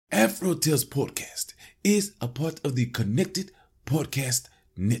Afro Tales Podcast is a part of the Connected Podcast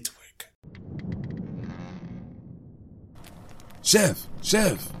Network. Chef.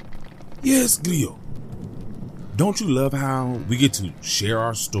 Yes, Glio. Don't you love how we get to share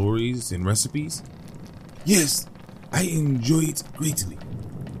our stories and recipes? Yes, I enjoy it greatly.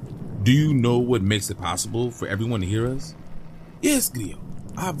 Do you know what makes it possible for everyone to hear us? Yes, Glio.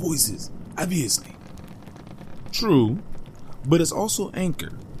 Our voices, obviously. True, but it's also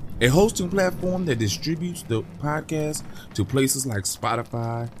Anchor, a hosting platform that distributes the podcast to places like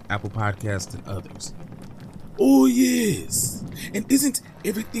Spotify, Apple Podcasts, and others. Oh, yes. And isn't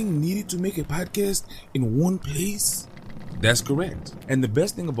everything needed to make a podcast in one place? That's correct. And the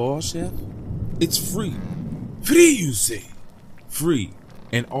best thing of all, Chef, it's free. Free, you say? Free.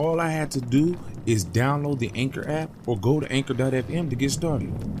 And all I had to do is download the Anchor app or go to anchor.fm to get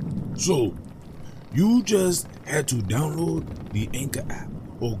started. So, you just had to download the Anchor app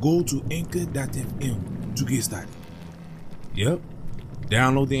or go to anchor.fm to get started. Yep.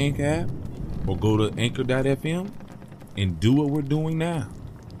 Download the Anchor app or go to anchor.fm and do what we're doing now.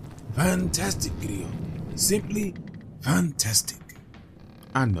 Fantastic, Grio. Simply fantastic.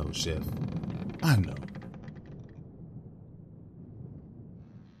 I know, Chef. I know.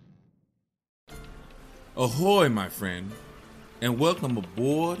 Ahoy, my friend, and welcome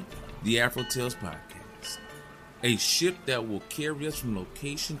aboard the Afro Tales Podcast, a ship that will carry us from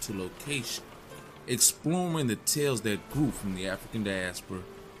location to location, exploring the tales that grew from the African diaspora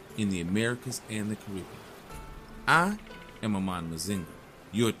in the Americas and the Caribbean. I am Amon Mazinga,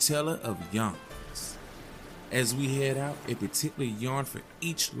 your teller of yarns. As we head out, a particular yarn for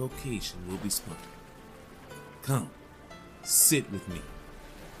each location will be spun. Come, sit with me,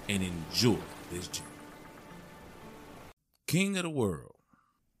 and enjoy this journey. King of the world.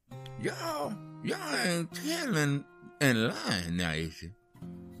 Y'all ain't telling and lying now, is you?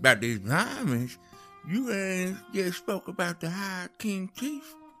 About these diamonds, you ain't just spoke about the High King Chief,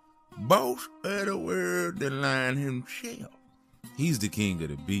 boss of the world, the lion himself. He's the king of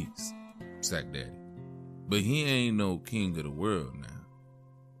the beasts, Sack Daddy. But he ain't no king of the world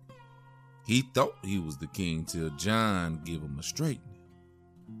now. He thought he was the king till John gave him a straightening.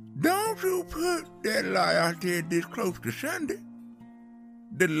 Don't you put that lie out there this close to Sunday.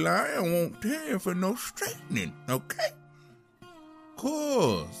 The lion won't turn for no straightening, okay?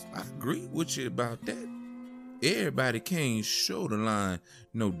 Course, I agree with you about that. Everybody can't show the lion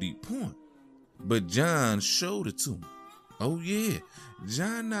no deep point, but John showed it to him. Oh yeah,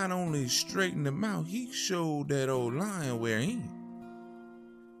 John not only straightened him out, he showed that old lion where he ain't.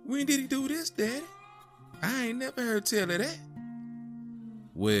 When did he do this, Daddy? I ain't never heard tell of that.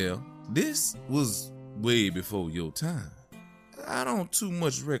 Well, this was way before your time. I don't too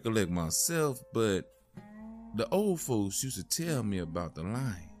much recollect myself, but the old folks used to tell me about the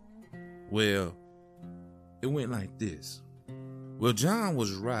lion. Well, it went like this. Well, John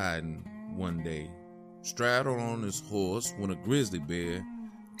was riding one day, straddled on his horse, when a grizzly bear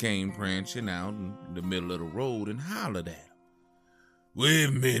came prancing out in the middle of the road and hollered at him. Wait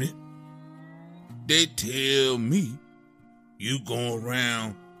a minute. They tell me you going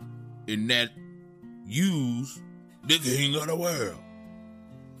around in that use the king of the world.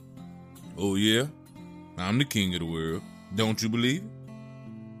 Oh yeah? I'm the king of the world. Don't you believe it?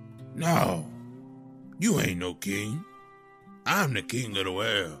 No, you ain't no king. I'm the king of the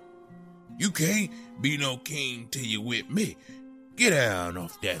world. You can't be no king till you with me. Get down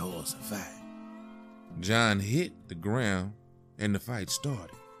off that horse and fight. John hit the ground and the fight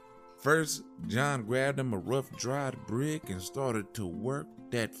started. First, John grabbed him a rough, dried brick and started to work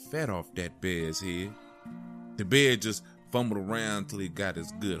that fat off that bear's head. The bear just fumbled around till he got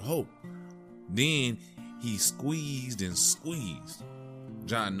his good hope. Then he squeezed and squeezed.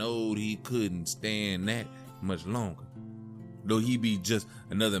 John knowed he couldn't stand that much longer, though he be just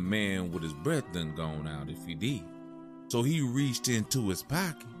another man with his breath done gone out if he did. So he reached into his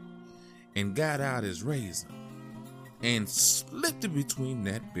pocket and got out his razor and slipped it between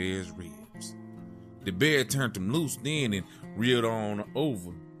that bear's ribs. The bear turned him loose then and reared on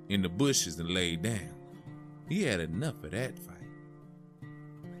over in the bushes and laid down. He had enough of that fight.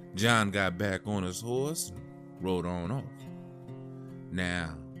 John got back on his horse and rode on off.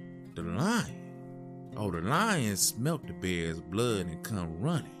 Now, the lion smelt the bear's blood and come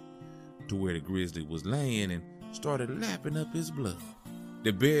running to where the grizzly was laying and started lapping up his blood.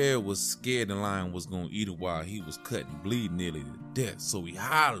 The bear was scared the lion was going to eat it while he was cut and bleed nearly to death, so he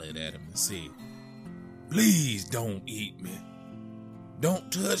hollered at him and said, Please don't eat me.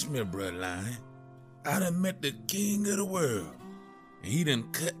 Don't touch me, brother lion. I done met the king of the world, and he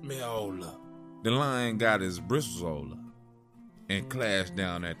done cut me all up. The lion got his bristles all up and clashed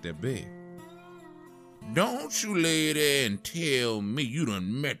down at their bed. Don't you lay there and tell me you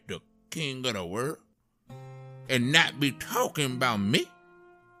done met the king of the world and not be talking about me.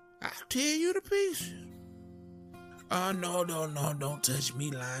 I'll tear you to pieces. Oh, no, don't touch me,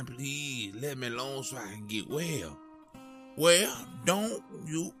 Lion, please. Let me alone so I can get well. Well, don't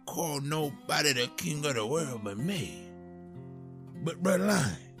you call nobody the king of the world but me. But, Brother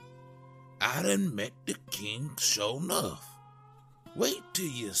Lion, I done met the king sure enough. Wait till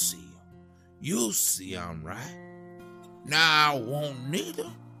you see him. You'll see I'm right. Now I won't neither.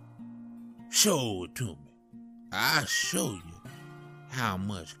 Show it to me. I'll show you how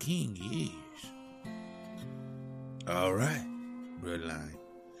much king he is. All right, Brother Lion.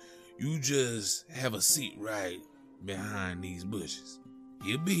 You just have a seat right behind these bushes.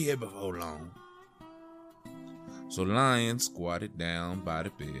 You'll be here before long. So Lion squatted down by the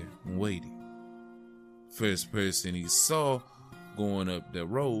bed and waited. First person he saw going up the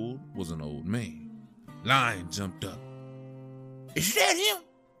road was an old man. Lion jumped up. Is that him?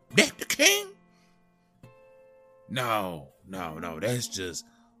 That the king? No, that's just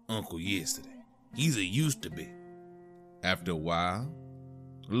Uncle Yesterday. He's a used to be. After a while,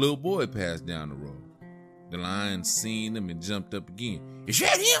 a little boy passed down the road. The Lion seen him and jumped up again. Is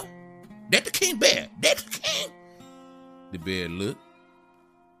that him? That the King Bear? That the king? The bear looked.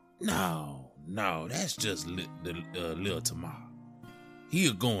 No, that's just little Tamar. He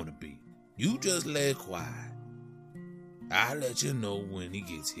a going to be. You just lay quiet. I'll let you know when he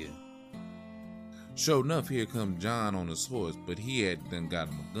gets here. Sure enough, here come John on his horse, but he had done got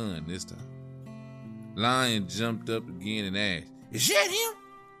him a gun this time. Lion jumped up again and asked, Is that him?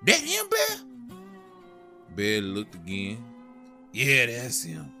 That him, Bear? Bear looked again. Yeah, that's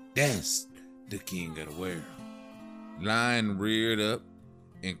him. That's the king of the world. Lion reared up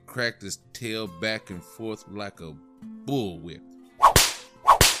and cracked his tail back and forth like a bullwhip.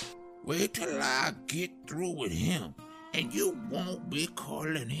 Wait till I get through with him, and you won't be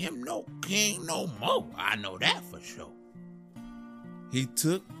calling him no king no more. I know that for sure. He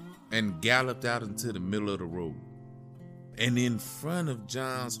took and galloped out into the middle of the road. And in front of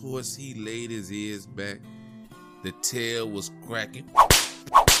John's horse, he laid his ears back. The tail was cracking.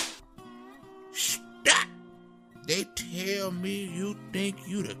 Stop! They tell me you think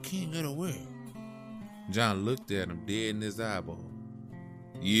you the king of the world. John looked at him dead in his eyeball.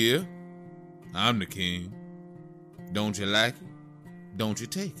 Yeah, I'm the king. Don't you like it? Don't you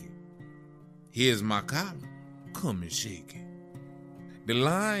take it? Here's my collar. Come and shake it. The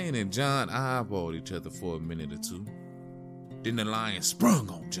lion and John eyeballed each other for a minute or two. Then the lion sprung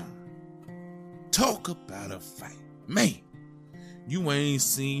on John. Talk about a fight. Man, you ain't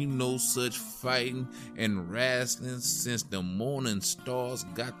seen no such fighting and wrestling since the morning stars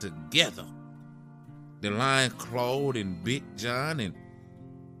got together. The lion clawed and bit John, and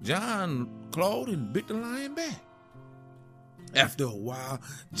John clawed and bit the lion back. After a while,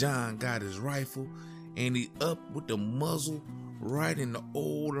 John got his rifle and he up with the muzzle right in the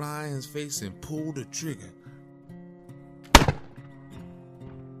old lion's face and pulled the trigger.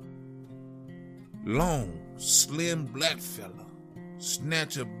 Long, slim black fella,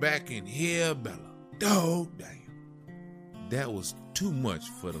 snatcher back and hair bella. Dog damn. That was too much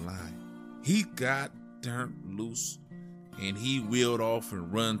for the lion. He got turned loose and he wheeled off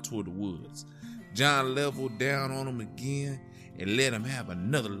and run toward the woods. John leveled down on him again and let him have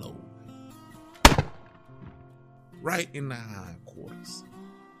another load. Right in the hindquarters.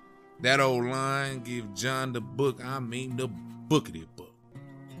 That old lion gave John the book, the bookity book.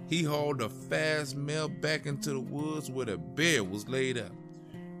 He hauled a fast mare back into the woods where the bear was laid up.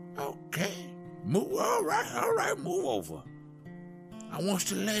 Okay, all right, move over. I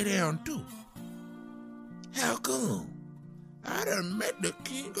want you to lay down too. How come? I done met the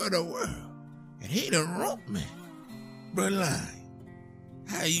king of the world, and he done romped me. Brother Lion,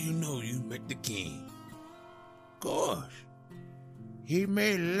 how you know you met the king? Gosh, he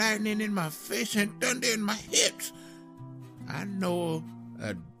made lightning in my face and thunder in my hips. I know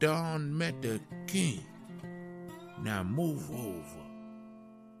a dawn met the king. Now move over.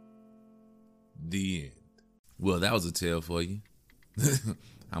 The end. Well, that was a tale for you.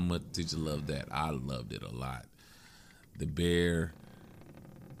 How much did you love that? I loved it a lot. The bear,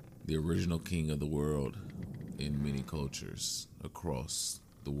 the original king of the world in many cultures across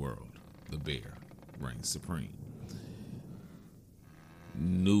the world. The bear reigns supreme.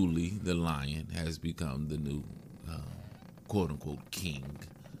 Newly, the lion has become the new quote-unquote king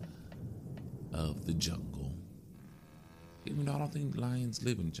of the jungle. Even though I don't think lions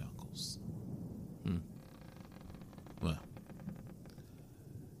live in jungles. Well,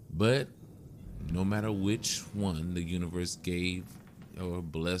 but no matter which one the universe gave or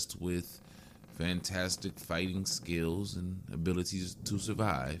blessed with fantastic fighting skills and abilities to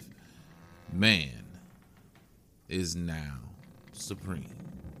survive, man is now supreme.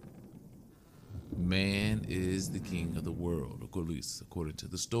 Man is the king of the world, at least according to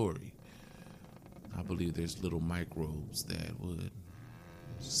the story. I believe there's little microbes that would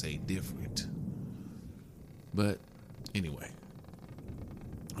say different. But anyway,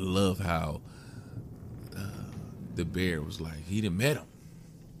 I love how the bear was like, he done met him.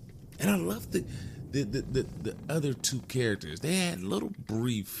 And I love the other two characters. They had little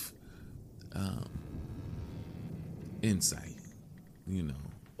brief insight. You know,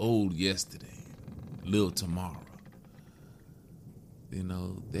 old yesterday, little tomorrow. You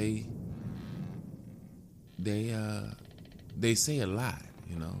know, they say a lot,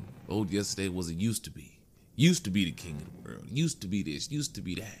 you know. Old yesterday was a used to be. Used to be the king of the world. Used to be this, used to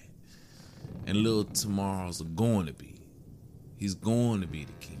be that. And little tomorrow's going to be. He's going to be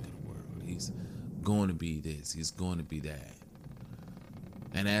the king of the world. He's going to be this. He's going to be that.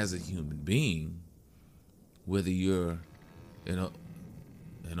 And as a human being, whether you're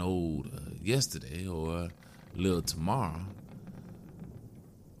an old yesterday or a little tomorrow,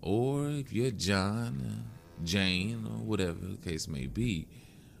 or if you're John, Jane, or whatever the case may be,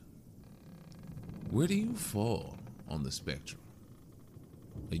 where do you fall on the spectrum?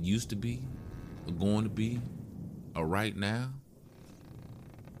 A used to be, a going to be, a right now?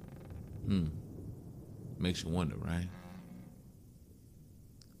 Makes you wonder, right?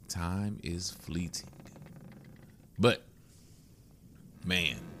 Time is fleeting. But,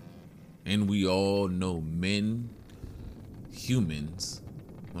 man, and we all know men, humans,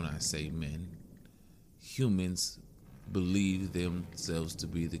 when I say men, humans believe themselves to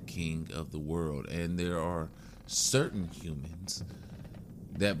be the king of the world. And there are certain humans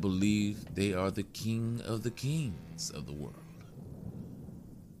that believe they are the king of the kings of the world.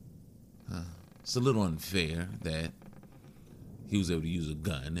 It's a little unfair that he was able to use a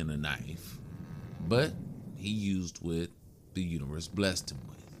gun and a knife, but he used what the universe blessed him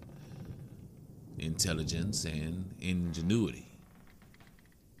with: intelligence and ingenuity.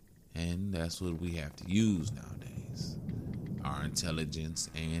 And that's what we have to use nowadays: our intelligence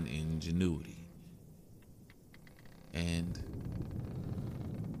and ingenuity. And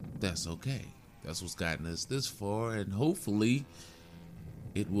that's okay. That's what's gotten us this far, and hopefully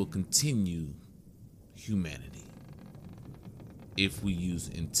it will continue humanity if we use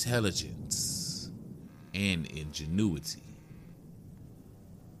intelligence and ingenuity.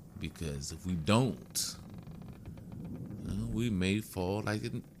 Because if we don't, we may fall like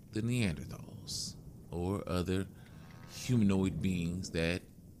the Neanderthals or other humanoid beings that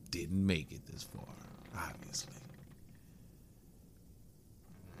didn't make it this far, obviously,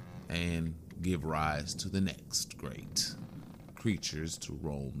 and give rise to the next great creatures to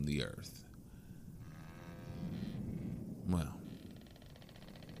roam the earth. Well,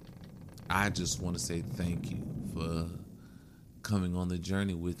 I just want to say thank you for coming on the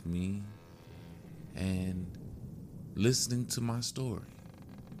journey with me and listening to my story.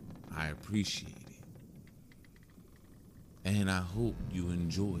 I appreciate it. And I hope you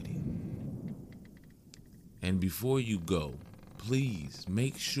enjoyed it. And before you go, please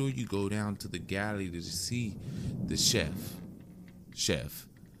make sure you go down to the gallery to see the chef,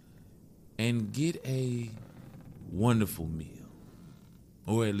 and get a wonderful meal,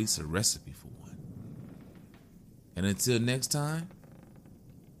 or at least a recipe for one. And until next time,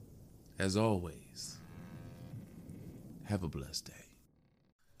 as always, have a blessed day.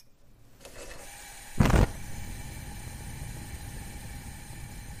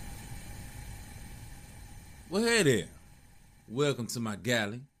 Well, hey there. Welcome to my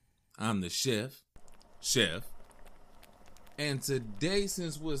galley. I'm the chef. And today,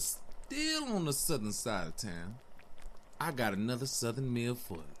 since we're still on the southern side of town, I got another southern meal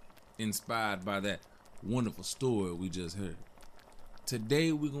for you, inspired by that wonderful story we just heard.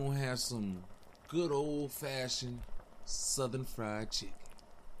 Today, we're going to have some good old-fashioned southern fried chicken.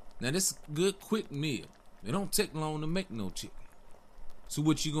 Now, this is a good, quick meal. It don't take long to make no chicken. So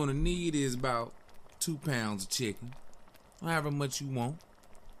what you're going to need is about 2 pounds of chicken, however much you want.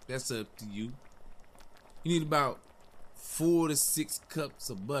 That's up to you. You need about 4 to 6 cups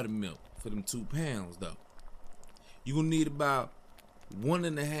of buttermilk for them 2 pounds, though. You're going to need about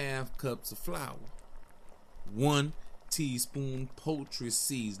 1.5 cups of flour, 1 teaspoon poultry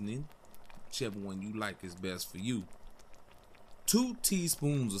seasoning, whichever one you like is best for you, 2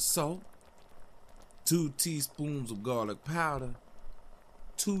 teaspoons of salt, 2 teaspoons of garlic powder,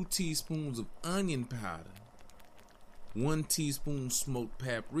 2 teaspoons of onion powder, 1 teaspoon smoked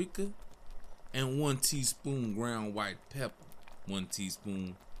paprika, and 1 teaspoon ground white pepper, 1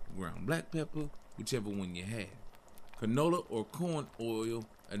 teaspoon ground black pepper, whichever one you have. Canola or corn oil,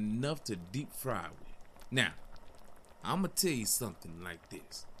 enough to deep fry with. Now, I'm going to tell you something like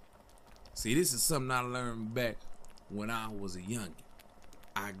this. See, this is something I learned back when I was a youngin'.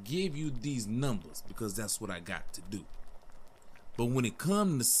 I give you these numbers because that's what I got to do. But when it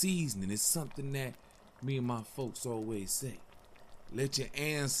comes to seasoning, it's something that me and my folks always say. Let your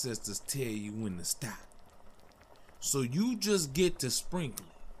ancestors tell you when to stop. So you just get to sprinkling.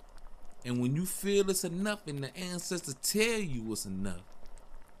 And when you feel it's enough and the ancestors tell you it's enough,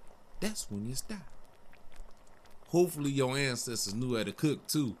 that's when you stop. Hopefully your ancestors knew how to cook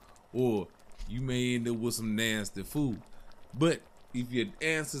too, or you may end up with some nasty food. But if your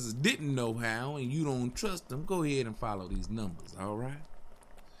ancestors didn't know how and you don't trust them, go ahead and follow these numbers, all right?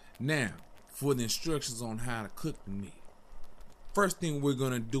 Now, for the instructions on how to cook the meat. First thing we're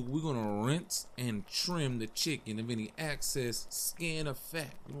going to do, we're going to rinse and trim the chicken of any excess skin or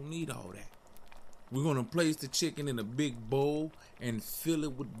fat. We don't need all that. We're going to place the chicken in a big bowl and fill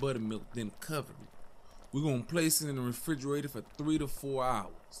it with buttermilk, then cover it. We're going to place it in the refrigerator for 3 to 4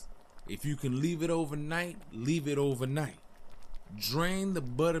 hours. If you can leave it overnight, leave it overnight. Drain the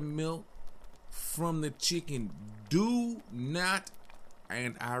buttermilk from the chicken. Do not,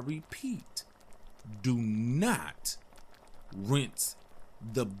 and I repeat, do not rinse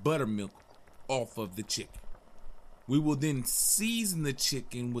the buttermilk off of the chicken. We will then season the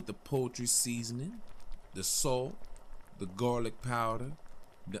chicken with the poultry seasoning, the salt, the garlic powder,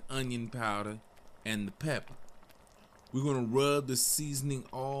 the onion powder, and the pepper. We're going to rub the seasoning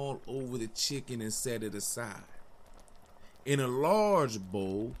all over the chicken and set it aside. In a large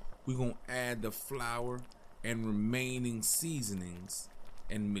bowl, we're going to add the flour and remaining seasonings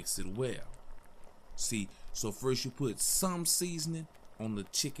and mix it well. See, so first you put some seasoning on the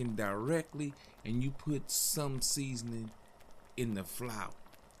chicken directly, and you put some seasoning in the flour.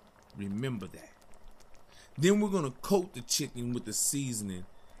 Remember that. Then we're going to coat the chicken with the seasoning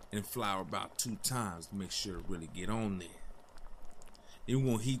and flour about 2 times to make sure it really get on there. Then we're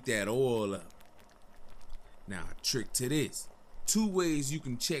going to heat that oil up. Now, a trick to this. 2 ways you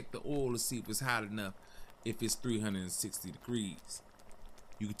can check the oil to see if it's hot enough if it's 360 degrees.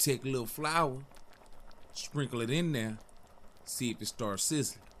 You can take a little flour, sprinkle it in there, see if it starts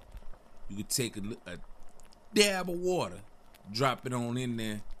sizzling. You can take a dab of water, drop it on in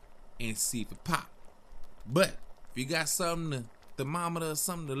there, and see if it pop. But if you got something, a thermometer or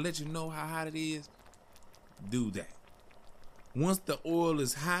something to let you know how hot it is, do that. Once the oil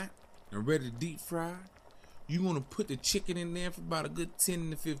is hot and ready to deep fry, you want to put the chicken in there for about a good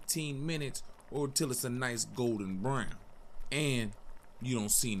 10 to 15 minutes or until it's a nice golden brown and you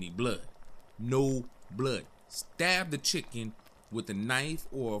don't see any blood. No blood. Stab the chicken with a knife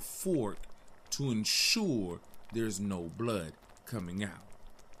or a fork to ensure there's no blood coming out.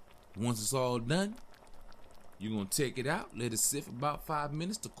 Once it's all done, you're going to take it out, let it sit for about 5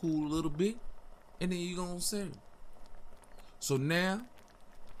 minutes to cool a little bit, and then you're going to serve it. So now,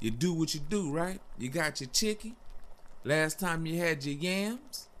 you do what you do, right? You got your chicken. Last time you had your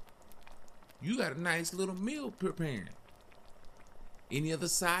yams, you got a nice little meal preparing. Any other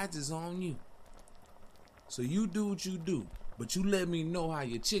sides is on you. So you do what you do, but you let me know how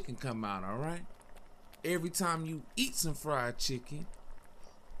your chicken come out, all right? Every time you eat some fried chicken,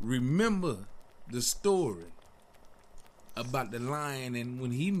 remember the story about the lion and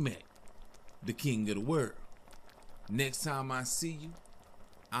when he met the king of the world. Next time I see you,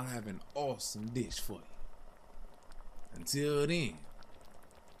 I'll have an awesome dish for you. Until then,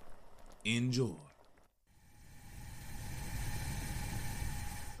 enjoy.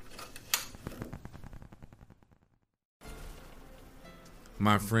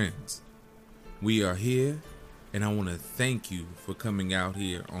 My friends, we are here, and I want to thank you for coming out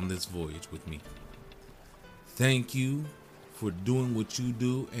here on this voyage with me. Thank you for doing what you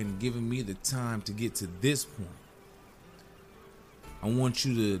do and giving me the time to get to this point. I want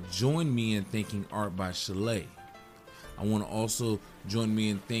you to join me in thanking Art by Chalet. I want to also join me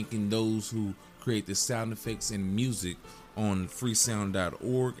in thanking those who create the sound effects and music on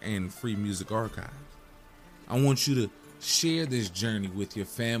freesound.org and Free Music Archive. I want you to share this journey with your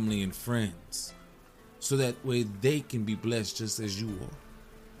family and friends so that way they can be blessed just as you are.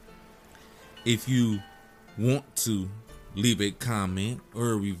 If you want to leave a comment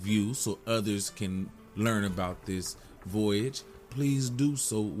or a review so others can learn about this voyage, please do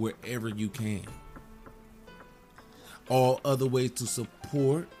so wherever you can. All other ways to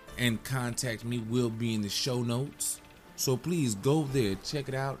support and contact me will be in the show notes. So please go there, check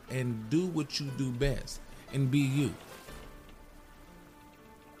it out, and do what you do best and be you.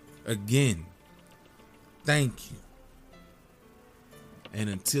 Again, Thank you. And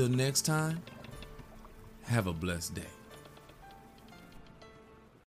until next time, have a blessed day.